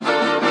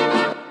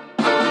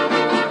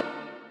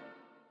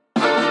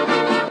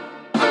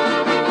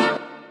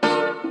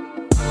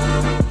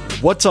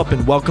What's up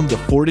and welcome to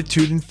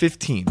Fortitude in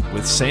 15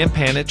 with Sam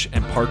Panich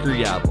and Parker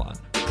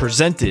Yablon,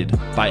 presented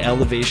by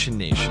Elevation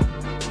Nation.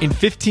 In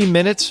 15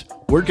 minutes,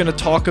 we're going to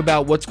talk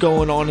about what's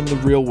going on in the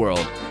real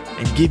world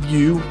and give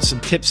you some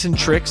tips and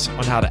tricks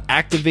on how to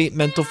activate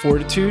mental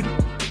fortitude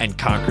and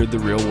conquer the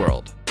real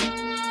world.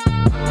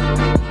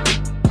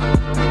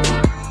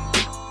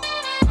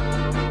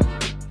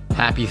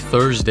 Happy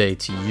Thursday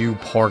to you,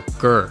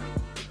 Parker.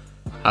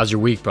 How's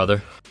your week,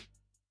 brother?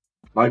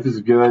 Life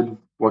is good.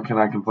 What can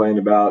I complain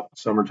about?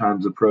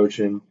 Summertime's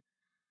approaching.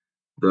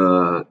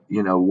 The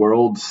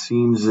world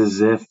seems as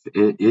if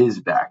it is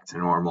back to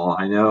normal.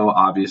 I know,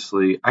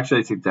 obviously, actually,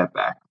 I take that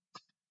back.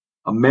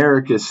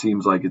 America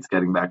seems like it's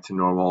getting back to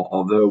normal,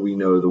 although we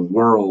know the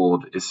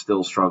world is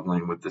still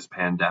struggling with this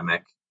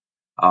pandemic.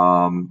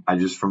 From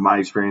my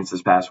experience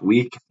this past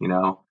week,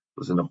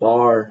 was in a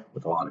bar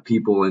with a lot of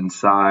people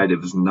inside. It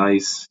was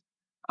nice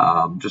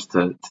just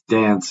to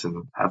dance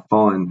and have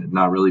fun and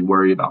not really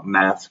worry about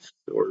masks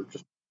or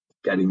just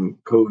getting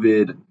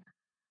COVID.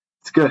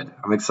 It's good.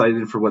 I'm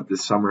excited for what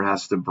this summer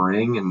has to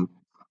bring, and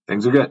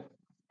things are good.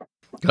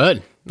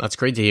 Good. That's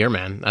great to hear,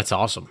 man. That's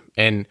awesome.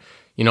 And,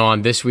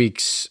 on this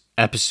week's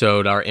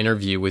episode, our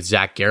interview with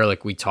Zach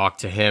Gerlich, we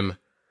talked to him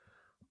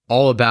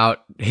all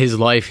about his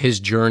life, his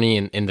journey,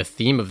 and the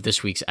theme of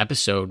this week's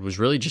episode was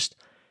really just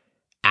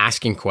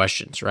asking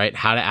questions, right?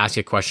 How to ask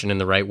a question in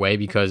the right way,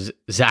 because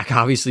Zach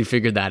obviously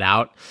figured that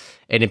out.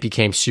 And it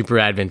became super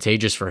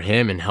advantageous for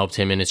him and helped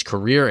him in his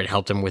career. It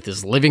helped him with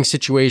his living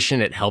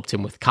situation. It helped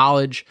him with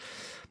college.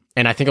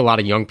 And I think a lot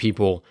of young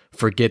people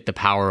forget the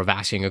power of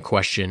asking a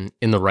question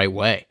in the right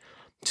way.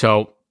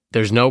 So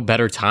there's no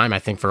better time, I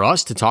think, for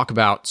us to talk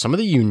about some of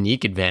the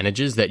unique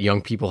advantages that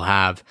young people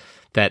have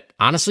that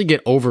honestly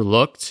get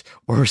overlooked,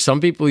 or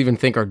some people even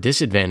think are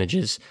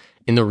disadvantages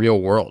in the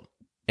real world.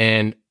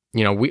 And,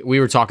 we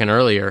were talking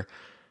earlier,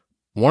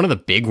 one of the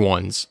big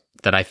ones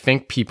that I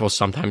think people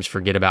sometimes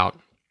forget about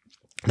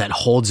that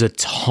holds a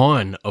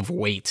ton of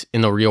weight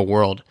in the real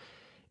world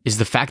is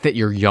the fact that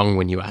you're young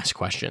when you ask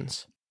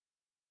questions.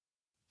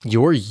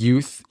 Your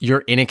youth,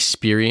 your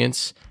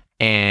inexperience,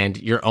 and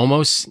your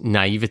almost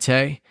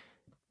naivete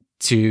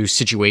to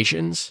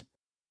situations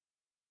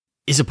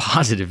is a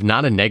positive,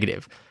 not a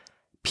negative.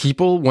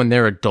 People, when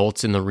they're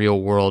adults in the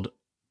real world,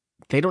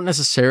 they don't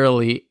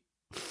necessarily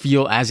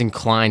feel as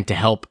inclined to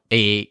help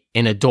an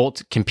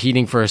adult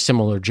competing for a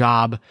similar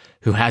job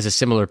who has a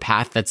similar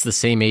path that's the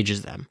same age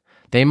as them.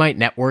 They might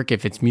network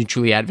if it's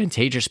mutually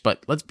advantageous,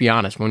 but let's be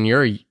honest, when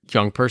you're a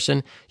young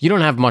person, you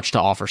don't have much to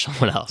offer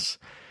someone else.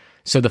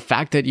 So the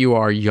fact that you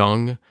are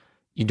young,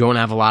 you don't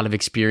have a lot of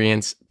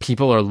experience,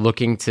 people are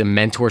looking to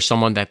mentor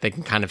someone that they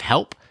can kind of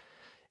help.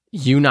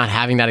 You not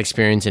having that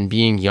experience and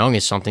being young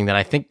is something that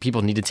I think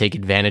people need to take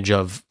advantage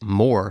of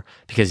more,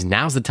 because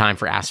now's the time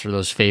for ask for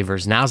those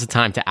favors. Now's the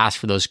time to ask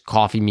for those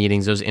coffee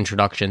meetings, those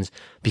introductions,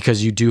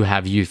 because you do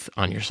have youth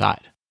on your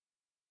side.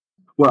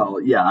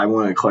 Well, yeah, I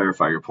want to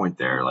clarify your point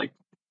there. Like,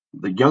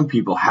 the young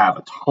people have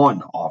a ton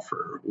to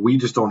offer. We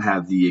just don't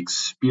have the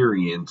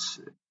experience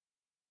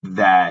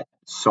that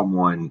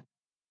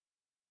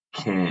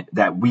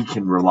we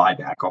can rely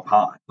back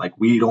upon. Like,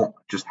 we don't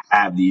just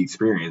have the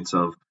experience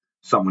of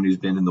someone who's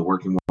been in the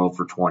working world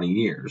for 20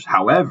 years.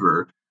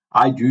 However,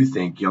 I do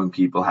think young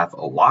people have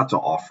a lot to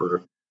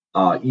offer,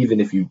 even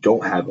if you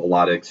don't have a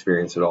lot of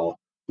experience at all,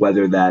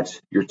 whether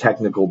that's your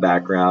technical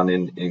background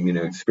and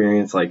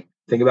experience. Like,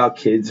 think about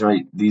kids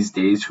right these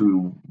days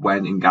who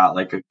went and got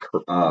like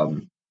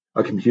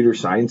a computer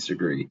science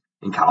degree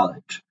in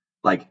college.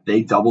 Like,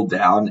 they doubled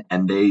down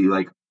and they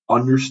like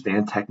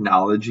understand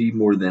technology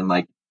more than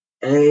like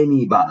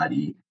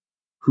anybody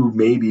who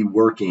may be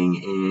working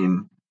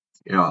in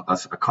a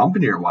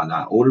company or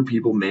whatnot. Older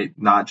people may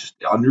not just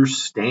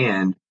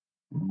understand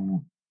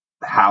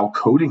how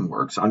coding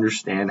works,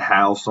 understand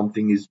how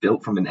something is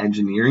built from an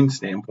engineering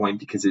standpoint,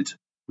 because it's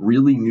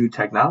really new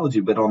technology.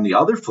 But on the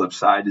other flip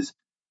side is,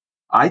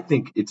 I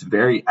think it's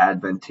very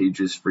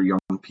advantageous for young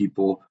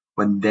people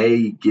when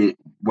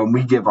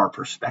we give our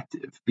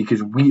perspective,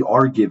 because we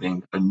are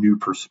giving a new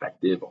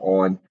perspective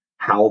on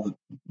how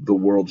the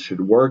world should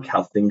work,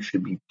 how things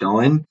should be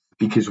done,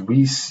 because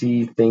we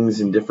see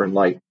things in different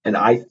light. And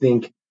I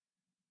think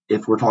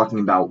if we're talking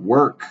about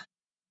work,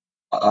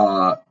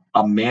 a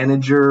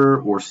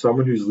manager or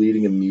someone who's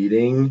leading a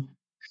meeting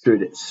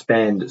should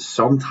spend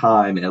some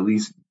time at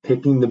least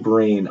picking the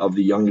brain of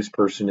the youngest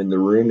person in the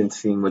room and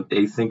seeing what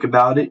they think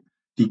about it,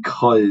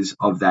 because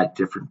of that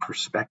different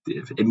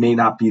perspective. It may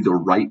not be the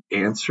right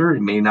answer.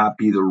 It may not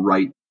be the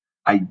right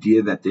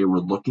idea that they were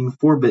looking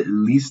for, but at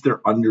least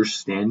they're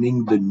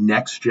understanding the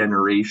next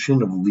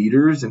generation of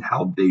leaders and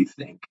how they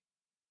think.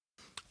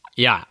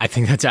 Yeah, I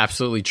think that's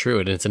absolutely true.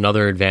 And it's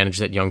another advantage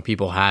that young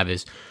people have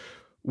is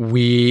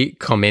we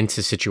come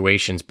into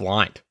situations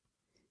blind.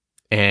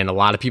 And a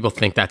lot of people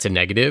think that's a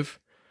negative.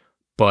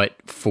 But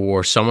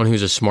for someone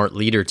who's a smart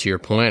leader, to your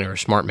point, or a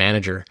smart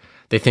manager,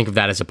 they think of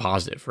that as a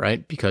positive,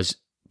 right? Because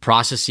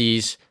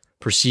processes,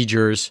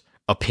 procedures,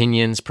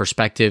 opinions,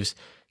 perspectives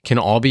can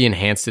all be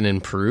enhanced and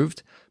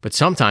improved But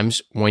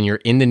sometimes when you're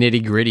in the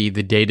nitty gritty,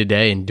 the day to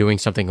day and doing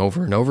something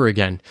over and over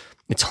again,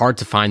 it's hard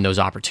to find those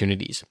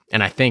opportunities.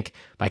 And I think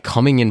by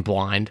coming in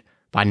blind,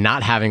 by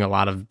not having a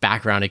lot of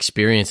background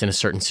experience in a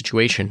certain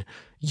situation,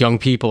 young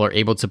people are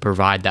able to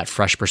provide that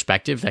fresh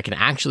perspective that can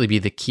actually be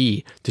the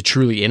key to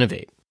truly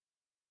innovate.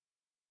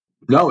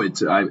 No,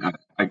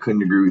 I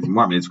couldn't agree with you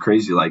more. I mean, it's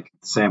crazy. Like,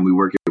 Sam, we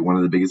work at one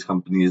of the biggest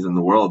companies in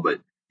the world, but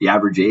the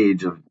average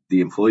age of the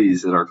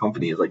employees at our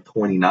company is like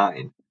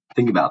 29.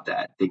 Think about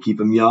that. They keep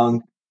them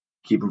young,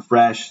 keep them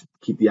fresh,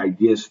 keep the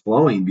ideas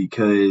flowing,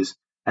 because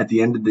at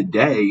the end of the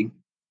day,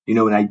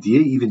 an idea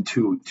even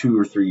two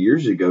or 3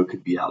 years ago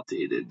could be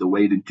outdated. The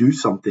way to do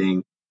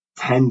something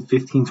 10,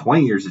 15,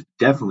 20 years is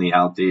definitely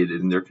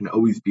outdated, and there can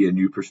always be a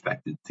new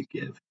perspective to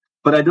give.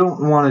 But I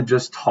don't want to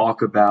just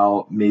talk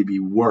about maybe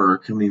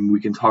work. I mean,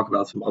 we can talk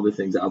about some other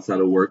things outside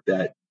of work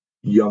that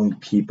young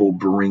people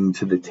bring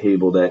to the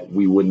table that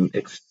we wouldn't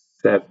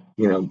accept,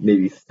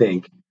 maybe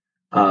think.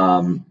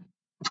 Let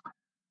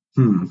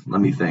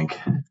me think.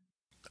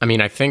 I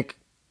mean, I think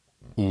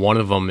one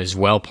of them as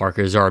well,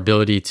 Parker, is our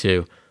ability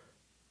to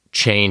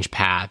change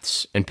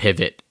paths and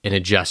pivot and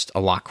adjust a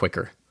lot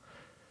quicker.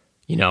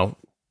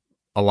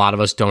 A lot of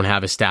us don't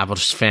have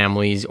established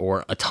families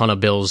or a ton of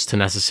bills to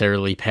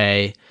necessarily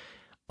pay,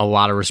 a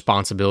lot of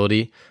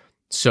responsibility.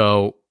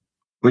 So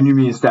when you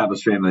mean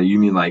established family, you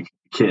mean like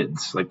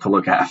kids, like to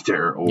look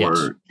after,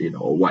 or, yes,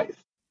 a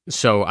wife.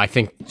 So I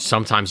think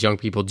sometimes young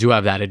people do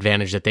have that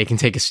advantage that they can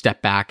take a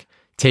step back,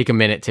 take a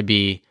minute to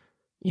be,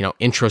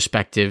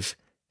 introspective,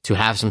 to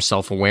have some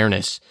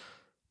self-awareness,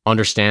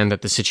 understand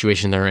that the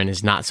situation they're in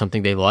is not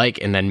something they like,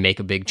 and then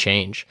make a big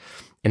change.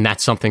 And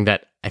that's something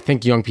that I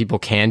think young people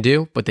can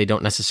do, but they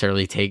don't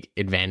necessarily take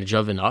advantage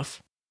of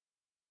enough.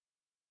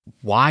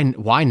 Why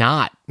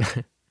not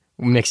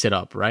mix it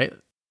up, right?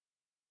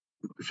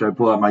 Should I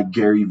pull out my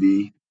Gary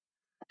V?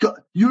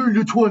 You're in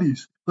your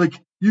 20s. Like,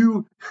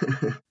 you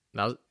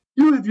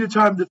have your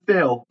time to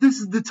fail. This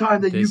is the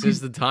time that you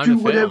can do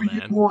whatever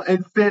you want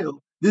and fail.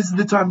 This is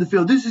the time to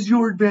fail. This is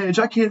your advantage.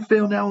 I can't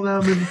fail now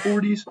that I'm in the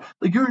 40s.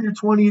 Like, you're in your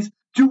 20s.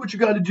 Do what you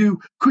got to do.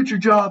 Quit your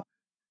job.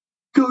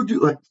 Go do,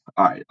 like,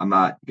 all right, I'm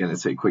not going to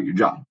say quit your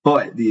job.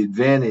 But the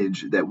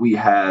advantage that we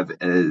have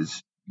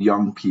as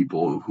young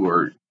people who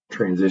are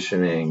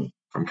transitioning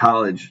from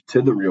college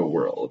to the real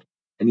world,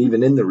 and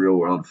even in the real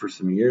world for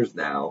some years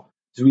now,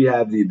 is we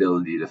have the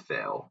ability to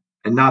fail.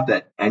 And not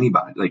that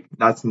anybody, like,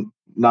 that's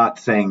not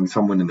saying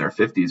someone in their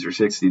 50s or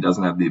 60s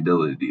doesn't have the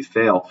ability to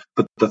fail,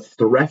 but the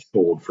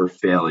threshold for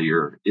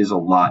failure is a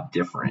lot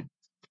different.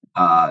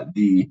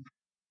 The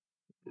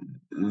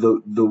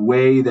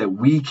way that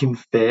we can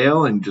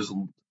fail and just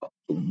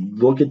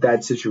look at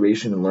that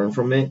situation and learn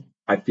from it,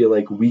 I feel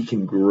like we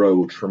can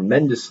grow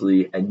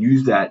tremendously and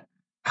use that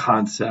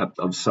concept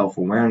of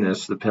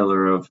self-awareness, the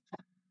pillar of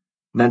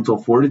mental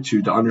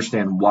fortitude, to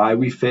understand why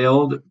we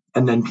failed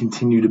and then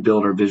continue to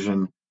build our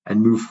vision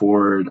and move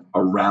forward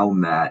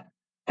around that.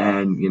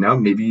 And,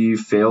 maybe you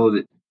failed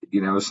at,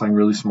 something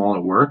really small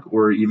at work,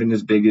 or even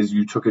as big as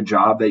you took a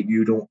job that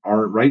you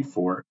aren't right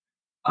for.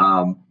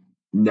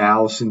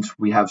 Now, since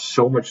we have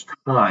so much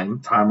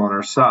time on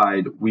our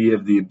side, we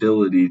have the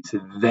ability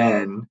to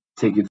then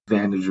take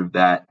advantage of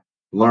that,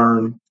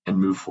 learn, and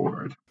move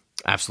forward.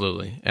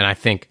 Absolutely. And I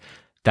think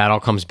that all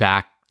comes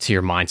back to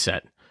your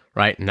mindset,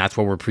 right? And that's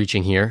what we're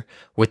preaching here.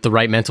 With the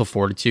right mental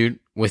fortitude,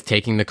 with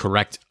taking the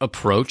correct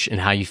approach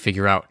and how you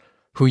figure out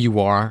who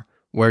you are,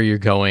 where you're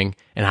going,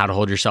 and how to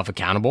hold yourself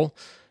accountable,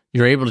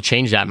 you're able to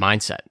change that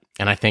mindset.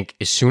 And I think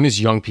as soon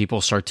as young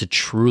people start to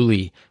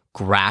truly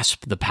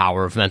grasp the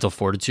power of mental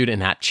fortitude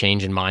and that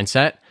change in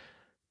mindset,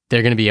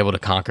 they're going to be able to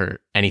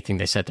conquer anything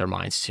they set their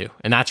minds to.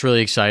 And that's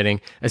really exciting.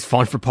 It's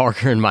fun for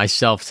Parker and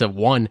myself to,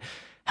 one,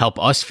 help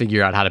us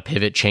figure out how to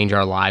pivot, change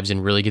our lives,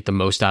 and really get the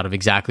most out of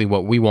exactly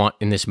what we want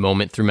in this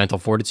moment through mental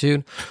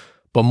fortitude.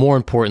 But more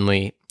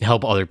importantly,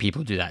 help other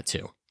people do that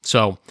too.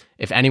 So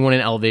if anyone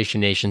in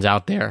Elevation Nation's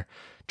out there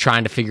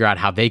trying to figure out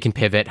how they can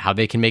pivot, how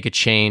they can make a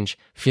change,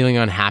 feeling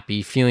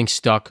unhappy, feeling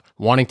stuck,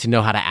 wanting to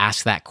know how to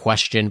ask that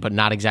question, but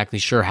not exactly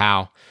sure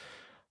how,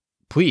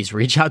 please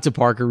reach out to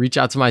Parker, reach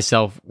out to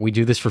myself. We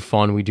do this for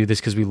fun. We do this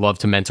because we love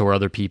to mentor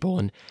other people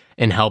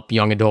and help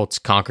young adults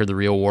conquer the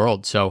real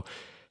world. So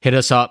hit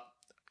us up,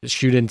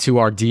 shoot into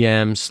our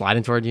DMs, slide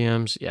into our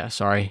DMs.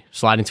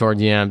 Slide into our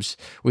DMs.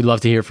 We'd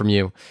love to hear from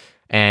you.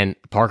 And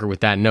Parker,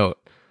 with that note,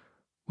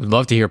 we'd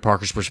love to hear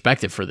Parker's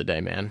perspective for the day,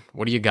 man.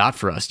 What do you got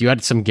for us? You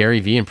had some Gary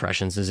Vee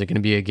impressions. Is it going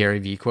to be a Gary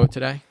Vee quote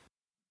today?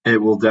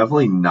 It will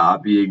definitely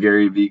not be a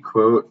Gary Vee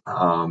quote.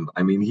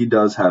 I mean, he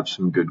does have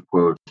some good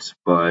quotes,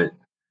 but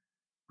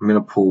I'm going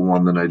to pull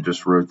one that I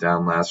just wrote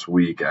down last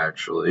week,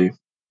 actually.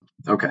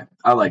 Okay,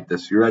 I like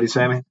this. You ready,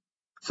 Sammy?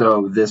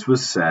 So this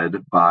was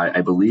said by,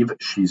 I believe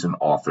she's an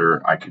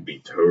author. I could be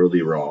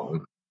totally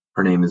wrong.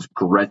 Her name is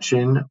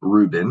Gretchen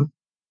Rubin.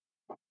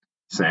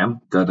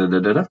 Sam,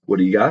 what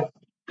do you got?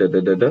 I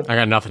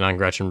got nothing on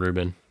Gretchen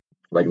Rubin.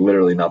 Like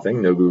literally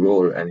nothing? No Google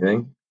or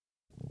anything?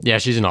 Yeah,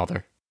 she's an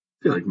author.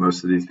 I feel like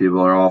most of these people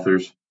are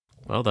authors.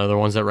 Well, they're the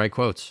ones that write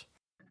quotes.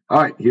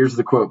 All right, here's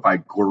the quote by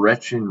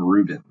Gretchen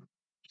Rubin.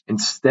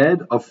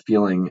 Instead of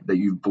feeling that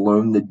you've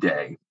blown the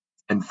day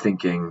and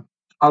thinking,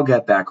 I'll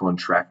get back on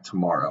track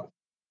tomorrow,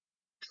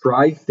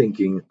 try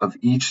thinking of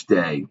each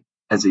day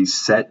as a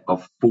set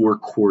of 4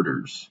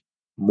 quarters: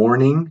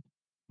 morning,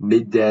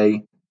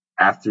 midday,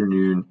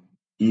 afternoon,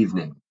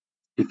 evening.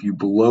 If you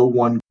blow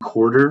one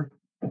quarter,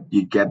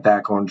 you get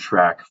back on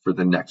track for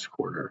the next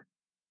quarter.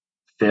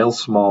 Fail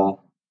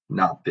small,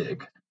 not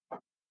big.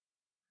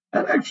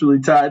 That actually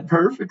tied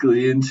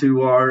perfectly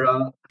into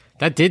our...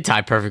 That did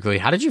tie perfectly.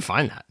 How did you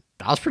find that?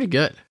 That was pretty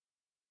good.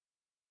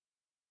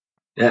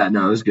 Yeah,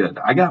 no, it was good.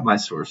 I got my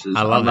sources.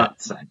 I love I'm it.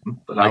 not saying,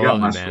 but I got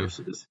love my it, man.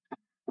 sources.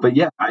 But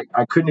yeah,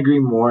 I couldn't agree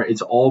more.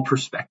 It's all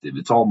perspective.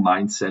 It's all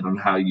mindset on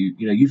how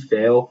you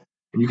fail,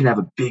 and you can have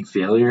a big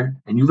failure,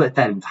 and you let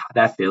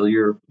that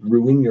failure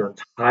ruin your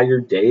entire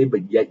day,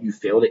 but yet you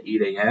failed at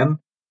 8 a.m.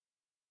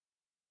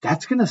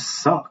 That's going to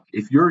suck.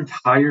 If your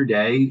entire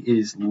day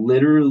is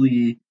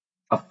literally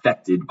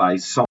affected by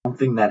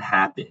something that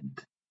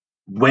happened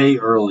way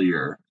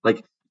earlier,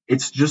 like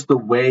it's just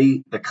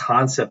the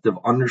concept of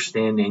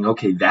understanding,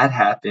 okay, that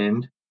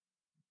happened.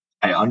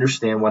 I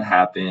understand what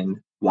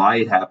happened, why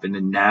it happened,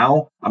 and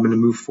now I'm going to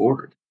move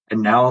forward.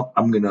 And now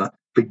I'm going to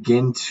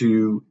begin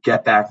to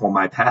get back on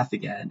my path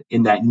again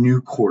in that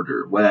new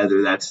quarter,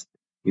 whether that's,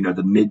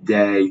 the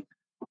midday,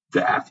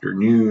 the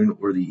afternoon,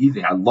 or the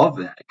evening. I love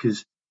that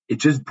because it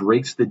just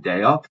breaks the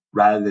day up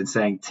rather than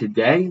saying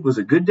today was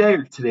a good day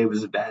or today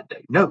was a bad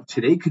day. No,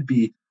 today could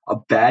be a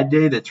bad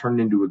day that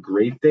turned into a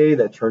great day,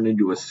 that turned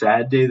into a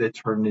sad day, that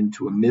turned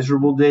into a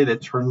miserable day,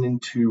 that turned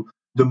into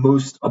the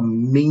most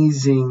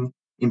amazing,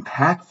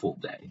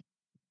 impactful day.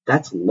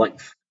 That's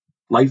life.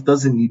 Life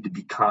doesn't need to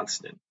be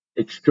constant.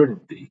 It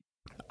shouldn't be.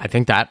 I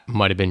think that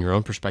might have been your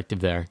own perspective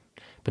there,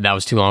 but that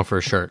was too long for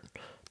a shirt.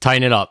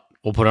 Tighten it up.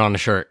 We'll put it on a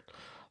shirt.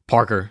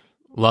 Parker,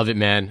 love it,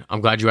 man.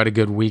 I'm glad you had a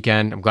good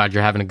weekend. I'm glad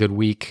you're having a good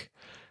week.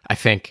 I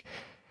think,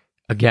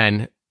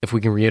 again, if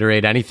we can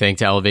reiterate anything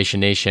to Elevation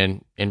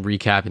Nation and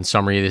recap and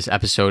summary of this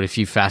episode, if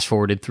you fast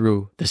forwarded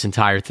through this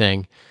entire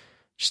thing,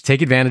 just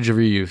take advantage of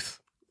your youth.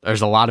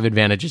 There's a lot of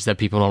advantages that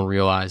people don't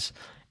realize,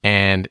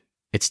 and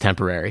it's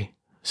temporary.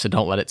 So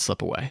don't let it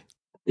slip away.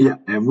 Yeah,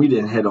 and we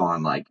didn't hit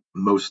on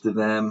most of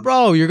them.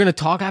 Bro, you're going to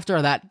talk after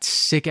that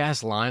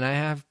sick-ass line I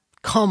have?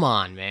 Come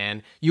on,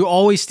 man. You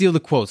always steal the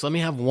quotes. Let me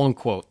have one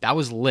quote. That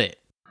was lit.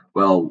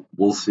 Well,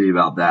 we'll see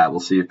about that. We'll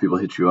see if people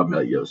hit you up and be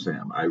like, yo,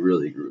 Sam, I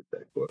really agree with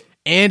that quote.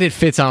 And it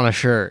fits on a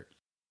shirt.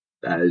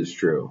 That is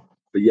true.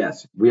 But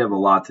yes, we have a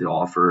lot to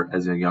offer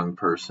as a young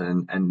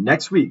person. And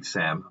next week,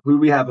 Sam, who are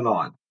we having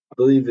on? I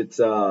believe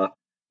it's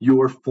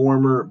your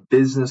former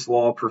business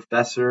law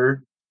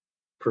professor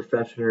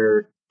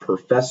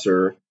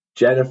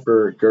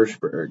Jennifer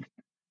Gershberg.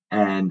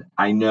 And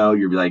I know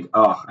you'll be like,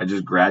 oh, I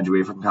just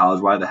graduated from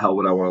college. Why the hell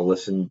would I want to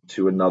listen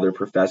to another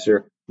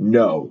professor?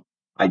 No,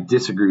 I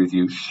disagree with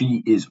you.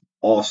 She is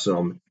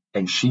awesome,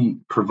 and she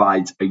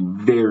provides a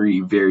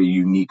very, very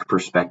unique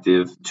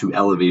perspective to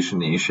Elevation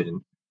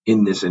Nation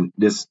in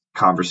this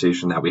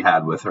conversation that we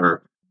had with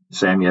her.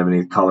 Sam, you have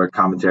any color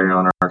commentary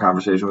on our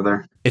conversation with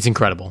her? It's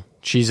incredible.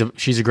 She's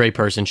a great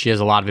person. She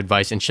has a lot of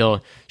advice, and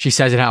she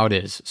says it how it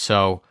is.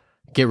 So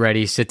get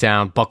ready, sit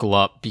down, buckle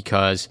up,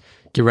 because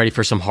get ready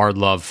for some hard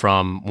love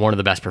from one of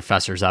the best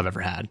professors I've ever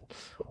had.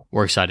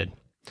 We're excited.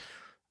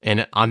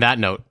 And on that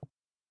note,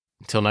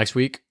 until next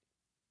week,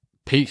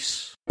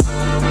 peace.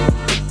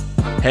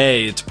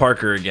 Hey, it's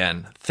Parker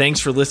again. Thanks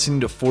for listening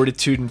to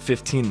Fortitude in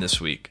 15 this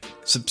week.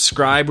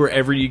 Subscribe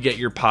wherever you get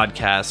your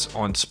podcasts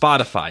on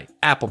Spotify,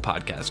 Apple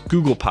Podcasts,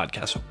 Google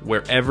Podcasts,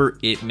 wherever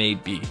it may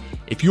be.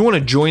 If you want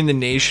to join the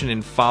nation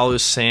and follow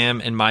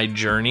Sam and my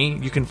journey,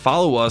 you can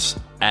follow us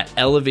at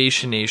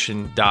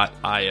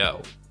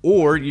elevationnation.io.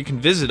 Or you can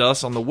visit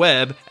us on the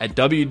web at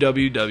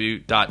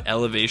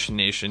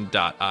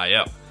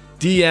www.elevationnation.io.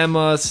 DM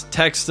us,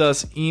 text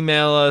us,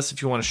 email us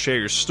if you want to share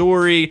your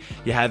story,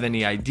 you have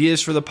any ideas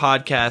for the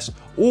podcast,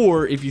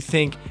 or if you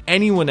think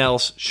anyone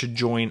else should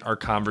join our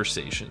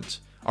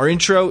conversations. Our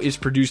intro is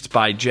produced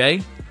by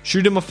Jay.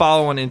 Shoot him a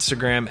follow on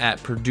Instagram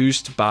at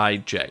produced by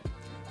Jay.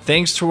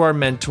 Thanks to our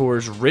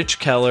mentors Rich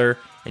Keller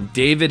and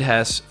David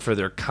Hess for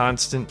their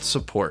constant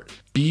support.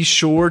 Be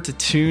sure to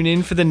tune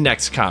in for the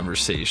next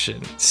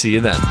conversation. See you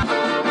then.